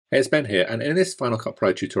Hey, it's Ben here, and in this Final Cut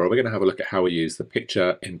Pro tutorial, we're going to have a look at how we use the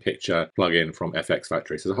Picture-in-Picture plugin from FX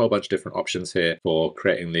Factory. So there's a whole bunch of different options here for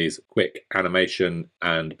creating these quick animation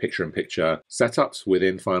and picture-in-picture setups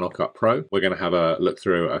within Final Cut Pro. We're going to have a look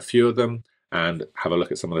through a few of them and have a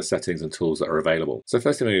look at some of the settings and tools that are available. So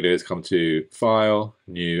first thing we're going to do is come to File,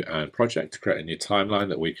 New, and Project to create a new timeline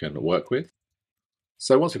that we can work with.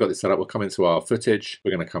 So once we've got this set up, we'll come into our footage.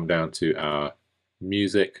 We're going to come down to our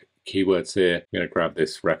music keywords here. I'm going to grab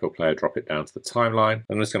this record player, drop it down to the timeline.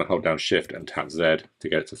 I'm just going to hold down Shift and tap Z to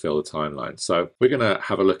get it to fill the timeline. So we're going to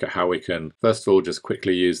have a look at how we can, first of all, just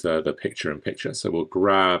quickly use the picture-in-picture. So we'll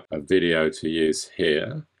grab a video to use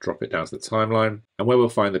here, drop it down to the timeline. And where we'll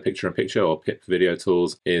find the picture-in-picture or PiP video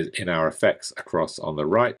tools is in our effects across on the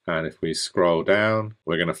right. And if we scroll down,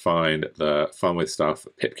 we're going to find the Fun with Stuff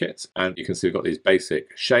PiP Kit. And you can see we've got these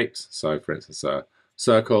basic shapes. So for instance, a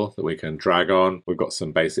circle that we can drag on. We've got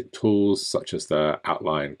some basic tools such as the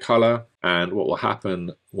outline color. And what will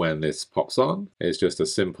happen when this pops on is just a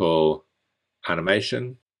simple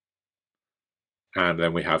animation. And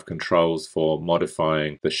then we have controls for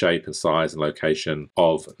modifying the shape and size and location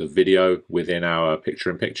of the video within our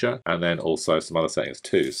picture-in-picture, and then also some other settings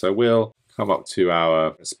too. So we'll come up to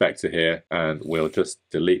our inspector here and we'll just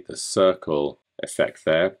delete the circle effect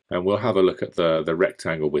there, and we'll have a look at the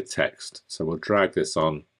rectangle with text. So we'll drag this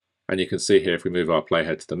on, and you can see here if we move our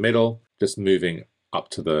playhead to the middle, just moving up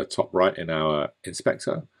to the top right in our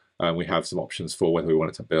inspector, we have some options for whether we want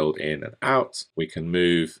it to build in and out. We can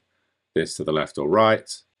move this to the left or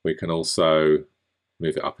right. We can also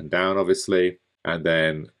move it up and down, obviously, and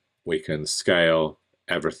then we can scale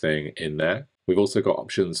everything in there. We've also got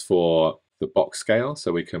options for the box scale,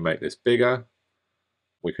 so we can make this bigger.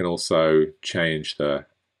 We can also change the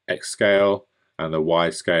X scale and the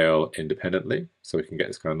Y scale independently, so we can get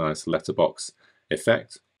this kind of nice letterbox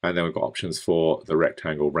effect. And then we've got options for the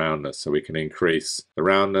rectangle roundness, so we can increase the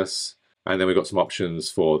roundness. And then we've got some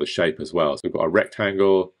options for the shape as well. So we've got a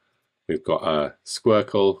rectangle, we've got a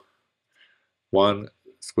squircle 1,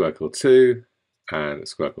 squircle 2, and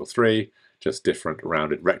squircle 3, just different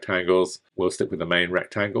rounded rectangles. We'll stick with the main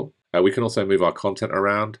rectangle. We can also move our content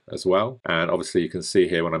around as well. And obviously you can see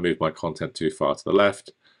here when I move my content too far to the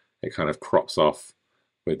left, it kind of crops off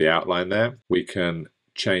with the outline there. We can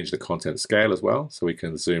change the content scale as well. So we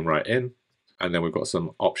can zoom right in. And then we've got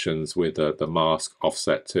some options with the mask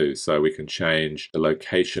offset too. So we can change the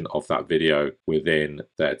location of that video within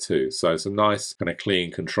there too. So some nice kind of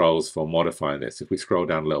clean controls for modifying this. If we scroll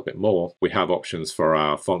down a little bit more, we have options for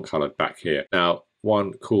our font color back here. Now,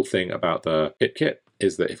 one cool thing about the PiP Kit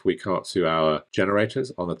is that if we come up to our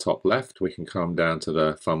generators on the top left, we can come down to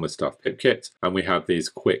the Fun with Stuff PiP Kit, and we have these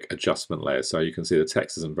quick adjustment layers. So you can see the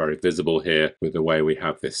text isn't very visible here with the way we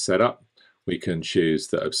have this set up. We can choose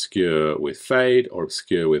the obscure with fade or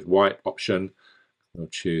obscure with white option. We'll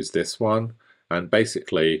choose this one. And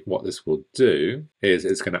basically what this will do is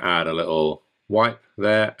it's going to add a little wipe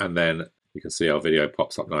there, and then you can see our video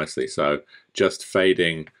pops up nicely. So just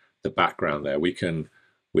fading the background there, we can,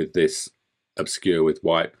 with this obscure with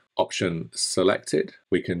wipe option selected,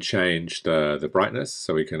 we can change the brightness,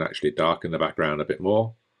 so we can actually darken the background a bit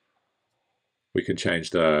more. We can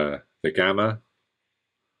change the gamma.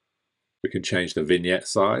 We can change the vignette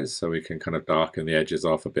size, so we can kind of darken the edges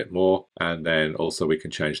off a bit more. And then also we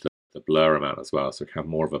can change the blur amount as well, so we can have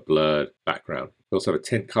more of a blurred background. We also have a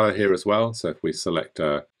tint color here as well. So if we select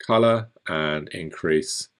a color and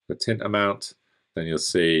increase the tint amount, then you'll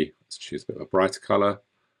see, let's choose a bit of a brighter color.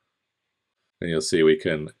 Then you'll see we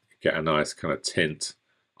can get a nice kind of tint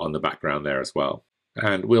on the background there as well.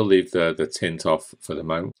 And we'll leave the tint off for the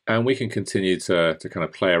moment. And we can continue to kind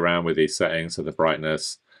of play around with these settings, so the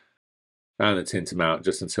brightness and the tint amount,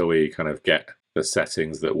 just until we kind of get the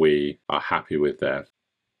settings that we are happy with there.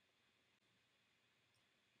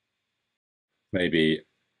 Maybe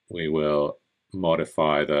we will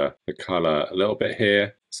modify the color a little bit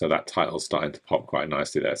here, so that title's starting to pop quite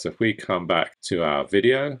nicely there. So if we come back to our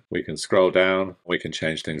video, we can scroll down, we can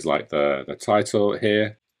change things like the title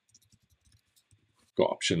here. Got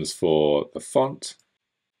options for the font.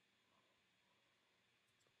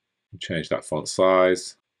 Change that font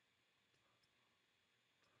size.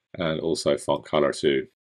 And also font color too.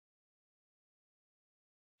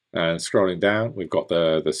 And scrolling down, we've got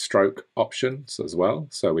the stroke options as well.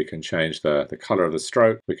 So we can change the color of the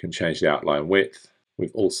stroke. We can change the outline width.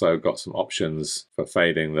 We've also got some options for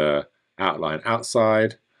fading the outline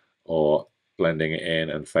outside or blending it in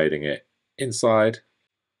and fading it inside.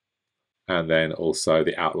 And then also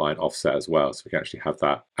the outline offset as well. So we can actually have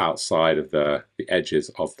that outside of the edges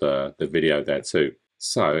of the video there too.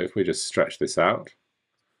 So if we just stretch this out,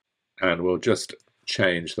 and we'll just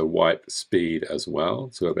change the wipe speed as well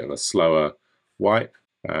to a bit of a slower wipe,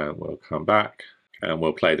 and we'll come back and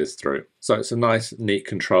we'll play this through. So it's some nice, neat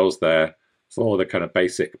controls there for the kind of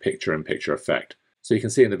basic picture-in-picture effect. So you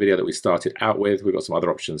can see in the video that we started out with, we've got some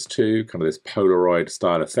other options too, kind of this Polaroid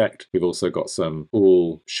style effect. We've also got some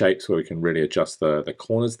cool shapes where we can really adjust the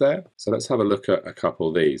corners there. So let's have a look at a couple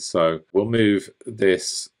of these. So we'll move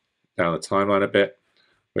this down the timeline a bit.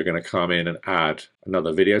 We're going to come in and add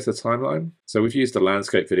another video to the timeline. So we've used the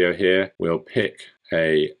landscape video here. We'll pick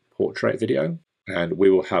a portrait video, and we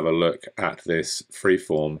will have a look at this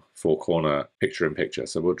freeform four-corner picture-in-picture.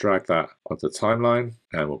 So we'll drag that onto the timeline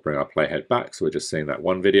and we'll bring our playhead back. So we're just seeing that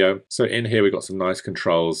one video. So in here, we've got some nice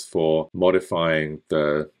controls for modifying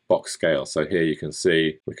the box scale. So here you can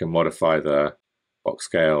see we can modify the box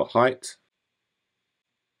scale height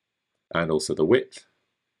and also the width.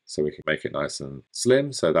 So we can make it nice and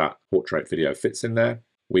slim so that portrait video fits in there.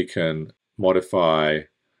 We can modify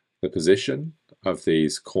the position of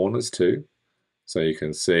these corners too. So you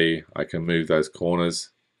can see I can move those corners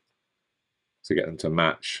to get them to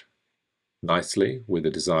match nicely with the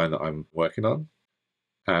design that I'm working on.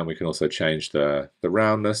 And we can also change the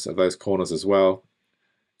roundness of those corners as well,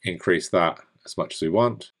 increase that as much as we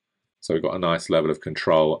want. So we've got a nice level of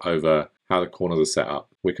control over how the corners are set up.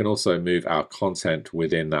 We can also move our content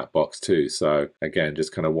within that box too. So again,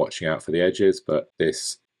 just kind of watching out for the edges, but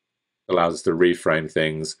this allows us to reframe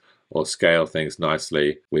things or scale things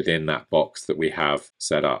nicely within that box that we have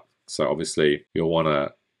set up. So obviously you'll want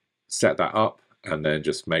to set that up and then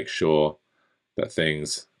just make sure that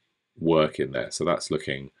things work in there. So that's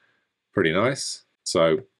looking pretty nice.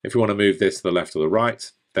 So if we want to move this to the left or the right,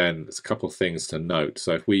 then there's a couple of things to note.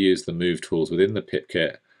 So if we use the move tools within the PiP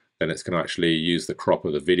Kit, then it's going to actually use the crop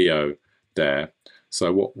of the video there.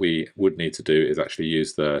 So what we would need to do is actually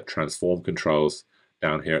use the transform controls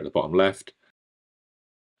down here at the bottom left,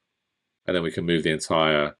 and then we can move the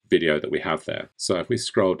entire video that we have there. So if we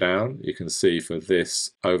scroll down, you can see for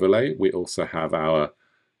this overlay, we also have our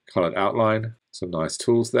colored outline, some nice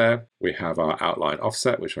tools there. We have our outline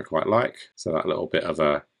offset, which I quite like. So that little bit of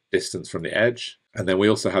a distance from the edge. And then we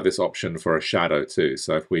also have this option for a shadow too.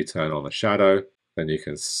 So if we turn on the shadow, then you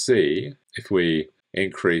can see if we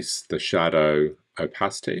increase the shadow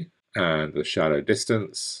opacity and the shadow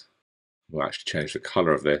distance, we'll actually change the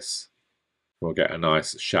color of this. We'll get a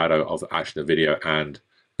nice shadow of actually the video and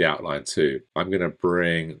the outline too. I'm going to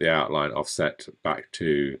bring the outline offset back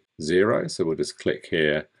to 0. So we'll just click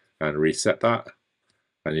here and reset that.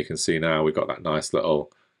 And you can see now we've got that nice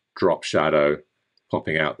little drop shadow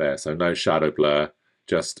popping out there. So no shadow blur,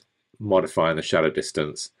 just modifying the shadow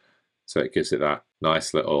distance. So it gives it that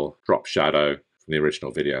nice little drop shadow from the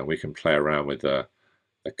original video. And we can play around with the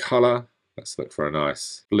color. Let's look for a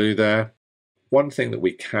nice blue there. One thing that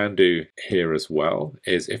we can do here as well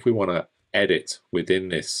is if we want to edit within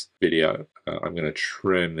this video, I'm going to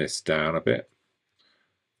trim this down a bit.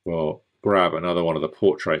 We'll grab another one of the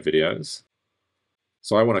portrait videos.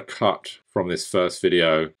 So I want to cut from this first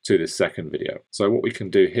video to this second video. So what we can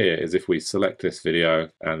do here is if we select this video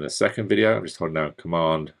and the second video, I'm just holding down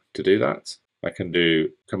Command to do that. I can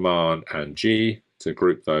do Command and G to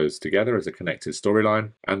group those together as a connected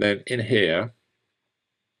storyline. And then in here,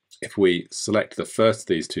 if we select the first of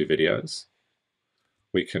these two videos,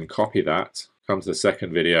 we can copy that, come to the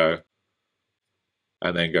second video,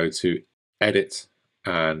 and then go to Edit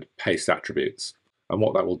and Paste Attributes. And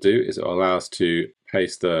what that will do is it will allow us to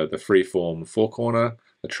paste the freeform four-corner,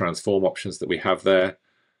 the transform options that we have there,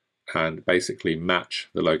 and basically match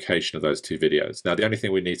the location of those two videos. Now, the only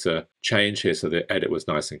thing we need to change here so the edit was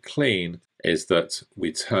nice and clean is that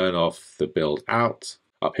we turn off the build out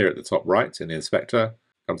up here at the top right in the inspector,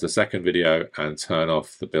 come to the second video and turn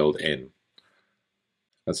off the build in.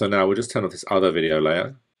 And so now we'll just turn off this other video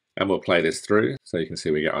layer and we'll play this through. So you can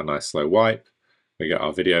see we get our nice slow wipe, we get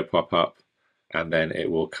our video pop up, and then it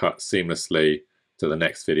will cut seamlessly to the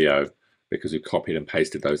next video because we copied and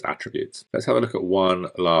pasted those attributes. Let's have a look at one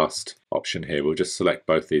last option here. We'll just select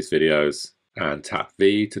both these videos and tap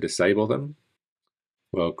V to disable them.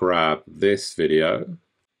 We'll grab this video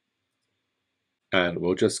and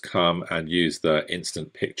we'll just come and use the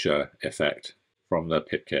instant picture effect from the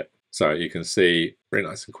PiP Kit. So you can see very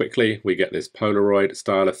nice and quickly we get this Polaroid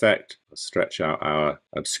style effect. We'll stretch out our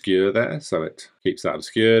obscure there so it keeps that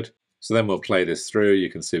obscured. So then we'll play this through. You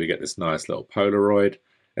can see we get this nice little Polaroid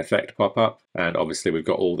effect pop up, and obviously we've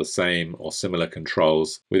got all the same or similar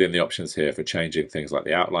controls within the options here for changing things like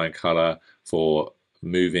the outline color, for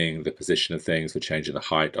moving the position of things, for changing the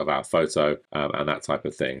height of our photo, and that type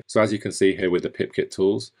of thing. So as you can see here with the PiP Kit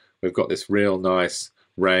tools, we've got this real nice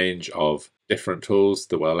range of different tools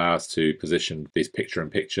that will allow us to position these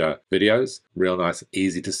picture-in-picture videos. Real nice,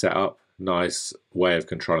 easy to set up. Nice way of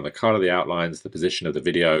controlling the color, the outlines, the position of the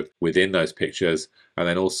video within those pictures, and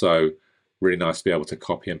then also really nice to be able to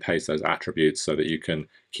copy and paste those attributes so that you can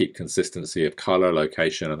keep consistency of color,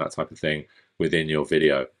 location, and that type of thing within your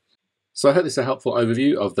video. So I hope this is a helpful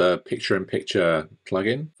overview of the picture-in-picture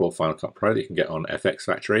plugin for Final Cut Pro that you can get on FX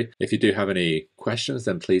Factory. If you do have any questions,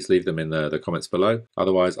 then please leave them in the comments below.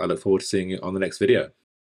 Otherwise, I look forward to seeing you on the next video.